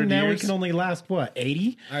 back 900 then. Now we years. can only last, what,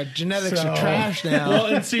 80? Our genetics So- are trash now. Well,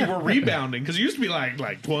 and see, we're rebounding because it used to be like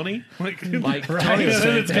 20. Like Like Tony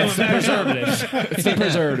said, it's coming back up. preservatives. It's the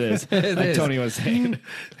preservatives. It Like is. Tony was saying.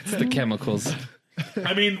 It's the chemicals.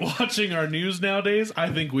 I mean, watching our news nowadays,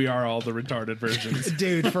 I think we are all the retarded versions.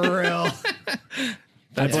 Dude, for real.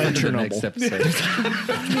 That's blame for the next episode.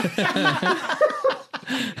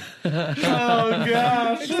 Oh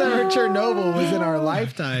gosh! Except for Chernobyl was in our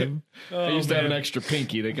lifetime. I used to have an extra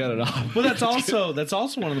pinky. They cut it off. But that's also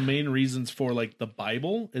one of the main reasons for like the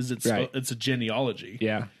Bible is it's Right. it's a genealogy.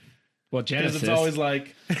 Yeah. Well, Because Genesis. it's always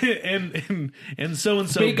like, and so and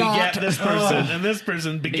so Begot. begat this person, and this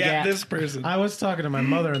person begat Begat. this person. I was talking to my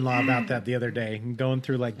mother-in-law about that the other day, going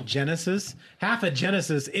through like Genesis. Half of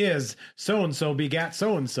Genesis is so-and-so begat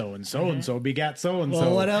so-and-so, and so-and-so begat so-and-so.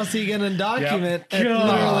 Well, what else are you going to document at God.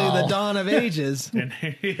 literally the dawn of ages? And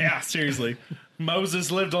yeah, seriously,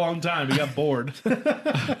 Moses lived a long time. He got bored.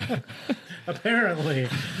 Apparently.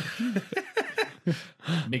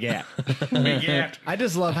 begat. Begat. I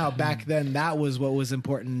just love how back then that was what was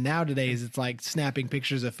important. Nowadays, it's like snapping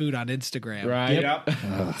pictures of food on Instagram. Right. Yep.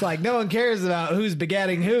 It's like no one cares about who's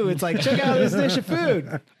begatting who. It's like, check out this dish of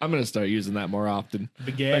food. I'm going to start using that more often.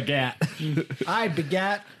 Begat. I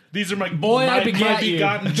begat. These are my Boy, I my begat you.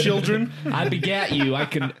 begotten children. I begat you. I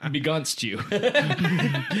can begunst you.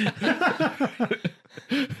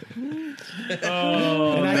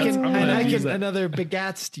 And I can, I'm gonna use that. another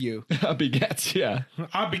begatst you. I begat, yeah.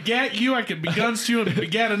 I begat you. I could begunst you and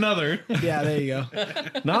begat another. Yeah, there you go.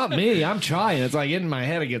 Not me. I'm trying. It's like hitting my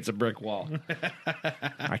head against a brick wall.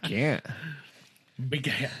 I can't.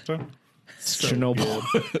 Begat. Chernobyl.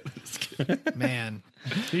 Man.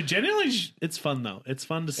 Dude, generally, it's fun though. It's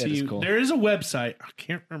fun to see. is cool. There is a website. I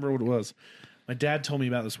can't remember what it was. My dad told me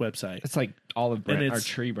about this website. It's like olive branch And or it's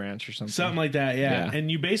tree branch or something. Something like that, yeah. Yeah. And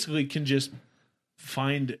you basically can just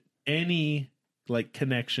find any like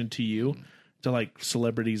connection to you to like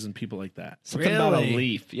celebrities and people like that. Something about a Really?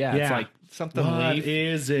 leaf. Yeah, it's Yeah. like something What leaf.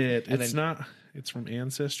 is it? And It's then- not. It's from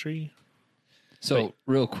Ancestry. So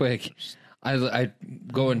real quick, I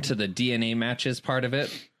go into the DNA matches part of it.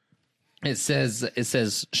 It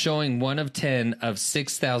says showing 1 of 10 of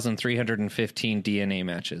 6,315 DNA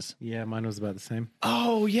matches. Yeah, mine was about the same.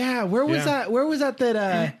 Oh yeah, where was Yeah. that? Where was that?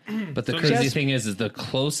 But the crazy thing is the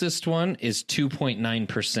closest one is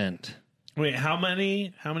 2.9%. Wait, how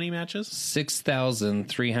many matches?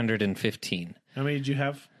 6,315. How many did you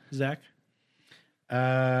have, Zach?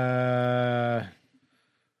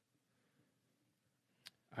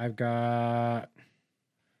 I've got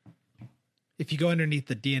If you go underneath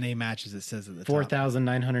the DNA matches, it says at the top.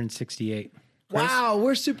 4,968. Wow,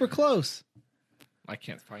 we're super close. I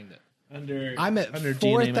can't find it. I'm at under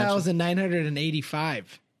DNA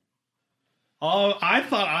 4,985. Oh, I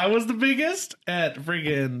thought I was the biggest at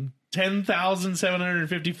friggin'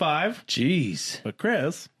 10,755. Jeez. But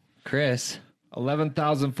Chris,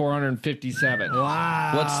 11,457.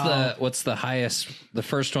 Wow. What's the highest? The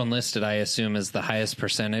first one listed, I assume, is the highest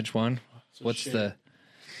percentage one. What's the?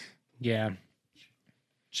 Yeah.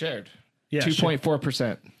 Shared. yeah,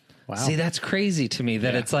 2.4%. Wow. See, that's crazy to me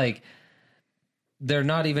that it's like they're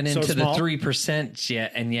not even So into the small? 3%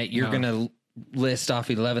 yet, and yet you're gonna list off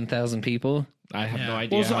 11,000 people. I have no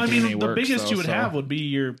idea. Well, so how I mean, DNA the works, biggest though, you would so- have would be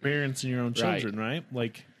your parents and your own Right. children, right?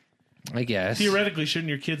 Like I guess. theoretically, shouldn't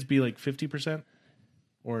your kids be like 50%?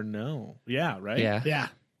 Or no? Yeah, right. Yeah. Yeah.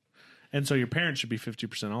 And so your parents should be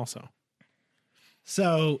 50% also.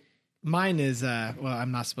 So mine is well,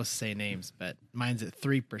 I'm not supposed to say names, but mine's at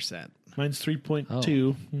 3%. Mine's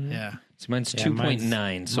 3.2. Yeah. So mine's Yeah,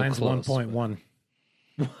 2.9. So mine's close. 1.1.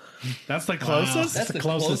 That's the closest. That's The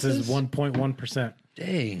closest is 1.1%.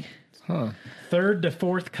 Dang. Third to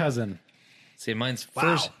fourth cousin. See, mine's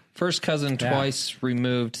first cousin Yeah. twice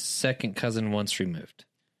removed, second cousin once removed.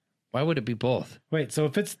 Why would it be both? Wait, so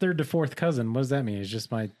if it's third to fourth cousin, what does that mean? It's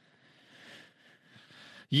just my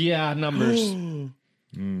Yeah, numbers.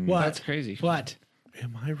 What? That's crazy. What?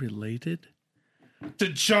 Am I related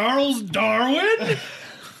to Charles Darwin?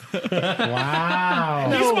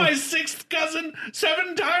 wow. He's my sixth cousin,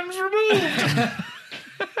 7 times removed.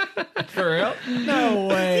 For real? No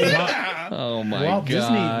way. Oh my Walt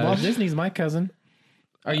Disney's my cousin.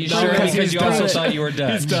 Are you No, sure? because Because he's you also Dutch. thought you were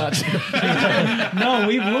Dutch. He's Dutch. No,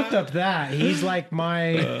 we've looked up that. He's like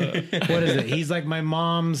my what is it? He's like my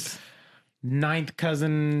mom's ninth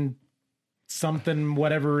cousin, something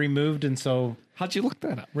whatever removed, and so How'd you look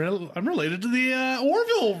that up? I'm related to the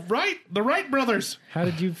Orville, right? The Wright brothers. how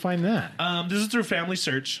did you find that? This is through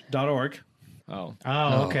FamilySearch.org. Oh.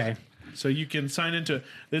 Oh, okay. So you can sign into it.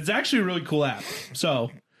 It's actually a really cool app. So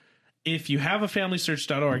if you have a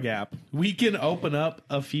FamilySearch.org app, we can open up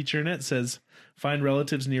a feature in it that says find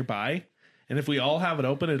relatives nearby. And if we all have it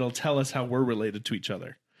open, it'll tell us how we're related to each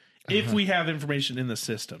other. If we have information in the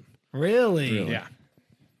system. Really? Yeah.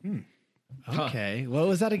 Okay. What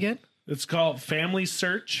was that again? It's called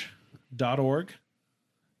FamilySearch.org.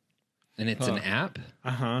 And it's an app?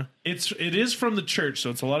 It is from the church, so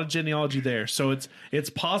it's a lot of genealogy there. So it's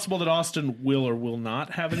possible that Austin will or will not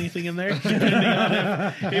have anything in there, depending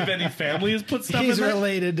on if any family has put stuff He's in there.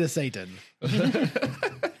 related to Satan.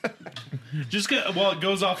 It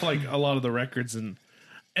goes off like a lot of the records and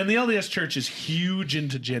the LDS Church is huge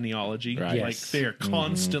into genealogy. Right. Like Yes. they're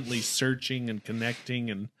constantly searching and connecting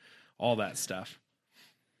and all that stuff.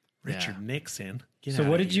 Richard Nixon. Get So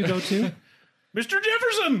outta what did here. you go to? Mr.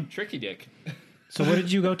 Jefferson? Tricky dick. So what did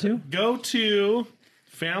you go to? Go to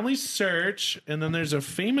Family Search, and then there's a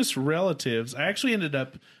famous relatives. I actually ended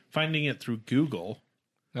up finding it through Google,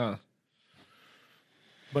 Huh.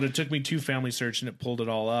 but it took me to Family Search and it pulled it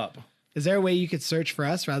all up. Is there a way you could search for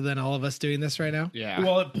us rather than all of us doing this right now? Yeah.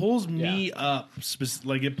 Well, it pulls me up,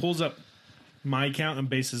 like it pulls up my account and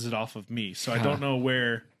bases it off of me. So I don't know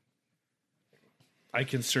where I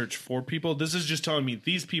can search for people. This is just telling me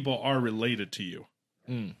these people are related to you.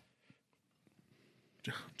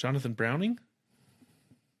 Jonathan Browning?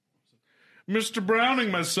 Mr.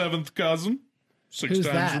 Browning, my 7th cousin. 6 Who's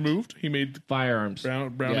times that? removed. He made Firearms.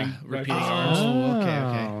 Browning Yeah, repeating arms. Oh,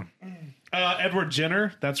 okay. Edward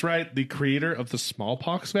Jenner, that's right, the creator of the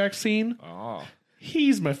smallpox vaccine. Oh.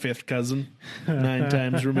 He's my 5th cousin, 9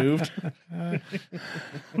 times removed.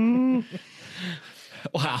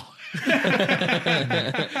 Wow.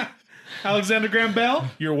 Alexander Graham Bell,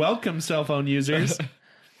 you're welcome, cell phone users.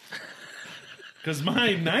 Because my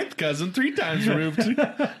 9th cousin, 3 times removed,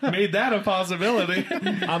 made that a possibility.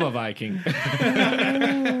 I'm a Viking.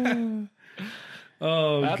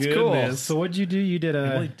 Oh, That's goodness. So what'd you do? You did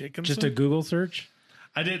Emily Dickinson? just a Google search?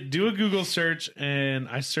 I did do a Google search, and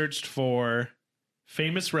I searched for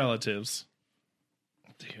famous relatives.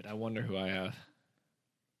 Dude, I wonder who I have.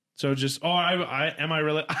 So just I am I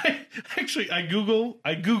related? I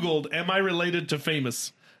googled am I related to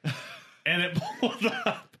famous, and it pulled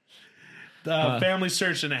up the Family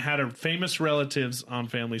Search, and it had a famous relatives on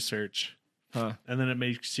Family Search, Huh. and then it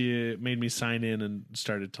made me sign in and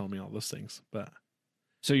started telling me all those things. But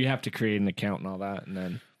So you have to create an account and all that, and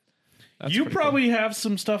then that's you pretty probably have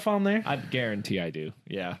some stuff on there. cool. I guarantee I do.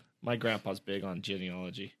 Yeah, my grandpa's big on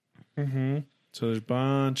genealogy. So there's a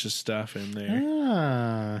bunch of stuff in there.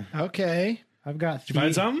 Ah, Okay. I've got You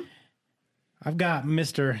find something? I've got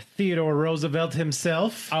Mr. Theodore Roosevelt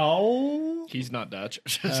himself, Oh, He's not Dutch.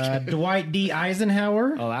 Dwight D.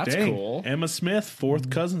 Eisenhower, Oh, that's dang. cool. Emma Smith, 4th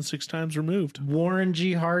cousin, 6 times removed. Warren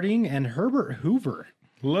G. Harding, and Herbert Hoover.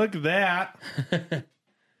 Look at that.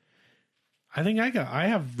 I think I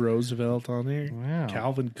have Roosevelt on here. Wow.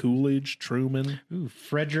 Calvin Coolidge, Truman. Ooh,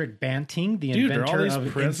 Frederick Banting, the Dude, are all inventor these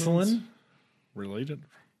of presidents insulin. related?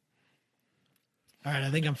 All right,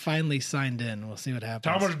 I think I'm finally signed in. We'll see what happens.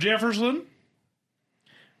 Thomas Jefferson.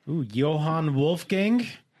 Ooh, Johann Wolfgang,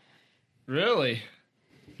 Really?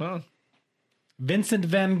 Huh. Vincent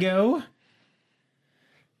van Gogh,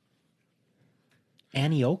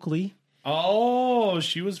 Annie Oakley, Oh,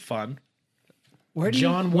 she was fun. Where do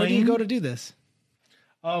John you, where do you Wayne? go to do this?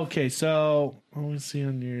 Okay, so let me see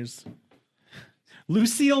on yours.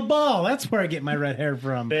 Lucille Ball. That's where I get my red hair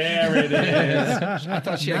from. There it is. I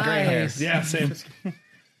thought she had gray hair. Nice. Yeah, same.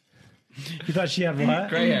 You thought she had what?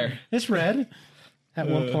 Gray hair. It's red at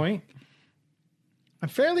one point. I'm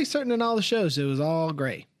fairly certain in all the shows it was all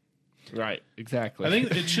gray. Right, exactly. I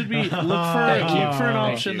think it should be look for an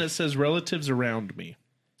option that says relatives around me.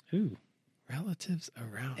 Ooh, Relatives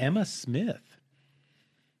around. Emma Smith.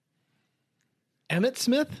 Emmett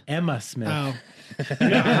Smith? Emma Smith. Oh,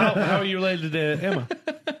 How are you related to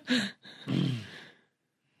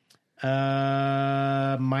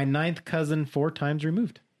Emma? My ninth cousin 4 times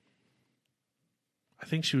removed. I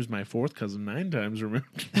think she was my fourth cousin 9 times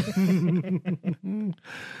removed.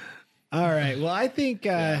 all right. Well, I think.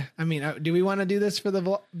 I mean, do we want to do this for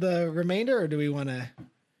the remainder, or do we want to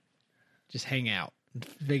just hang out and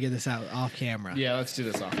figure this out off camera? yeah, let's do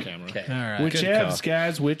this off camera. Okay. All right. Which Good call. evs,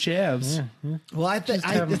 guys? Which evs? Well, I think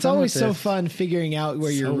Just having it's fun always with so this. fun figuring out where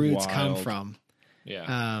your So roots come wild. from.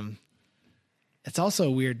 Yeah. It's also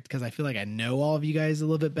weird because I feel like I know all of you guys a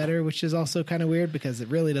little bit better, which is also kind of weird because it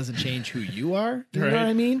really doesn't change who you are. You know what Right.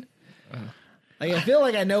 I mean? Like I feel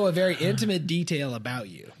like I know a very intimate detail about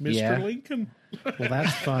you. Mr. Yeah. Lincoln. Well,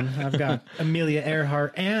 that's fun. I've got Amelia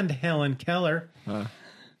Earhart and Helen Keller. Wow.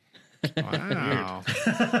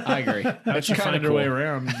 I agree. How'd you kinda find her cool. way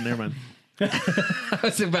around? Never mind. I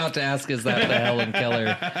was about to ask, is that the Helen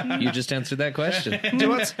Keller? You just answered that question.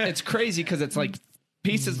 Dude, it's crazy because it's like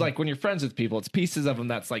pieces, like when you're friends with people, it's pieces of them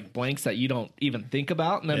that's like blanks that you don't even think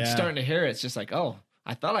about. And then Yeah. starting to hear it, it's just like, oh,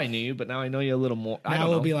 I thought I knew you, but now I know you a little more. I Now don't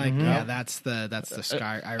we'll know. be like, yeah, that's the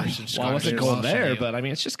Irish and Scottish. Well, I wasn't Welsh going there, in you. but I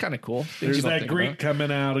mean, it's just kind of cool. Things There's you don't that think Greek about.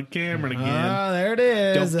 coming out of Cameron again. Ah, there it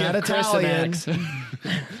is. Don't That give Chris an Italian. axe.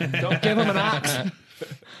 Don't give him an ox.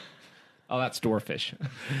 Oh, that's Dwarfish.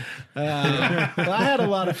 Well, I had a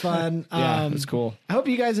lot of fun. Yeah, it's cool. I hope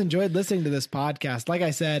you guys enjoyed listening to this podcast. Like I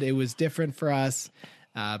said, it was different for us,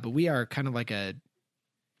 but we are kind of like a,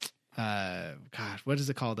 what is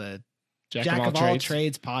it called? A Jack of all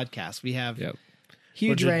trades podcast. We have Yep.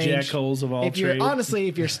 huge Bunch of range. jackholes of all If you're trades. honestly,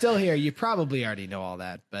 if you're still here, you probably already know all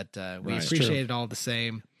that, but we Right. appreciate it all the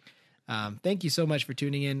same. Thank you so much for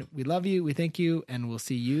tuning in. We love you. We thank you, and we'll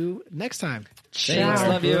see you next time. Thanks.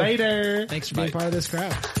 Love you. Later. Thanks for being part of this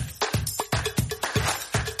crowd.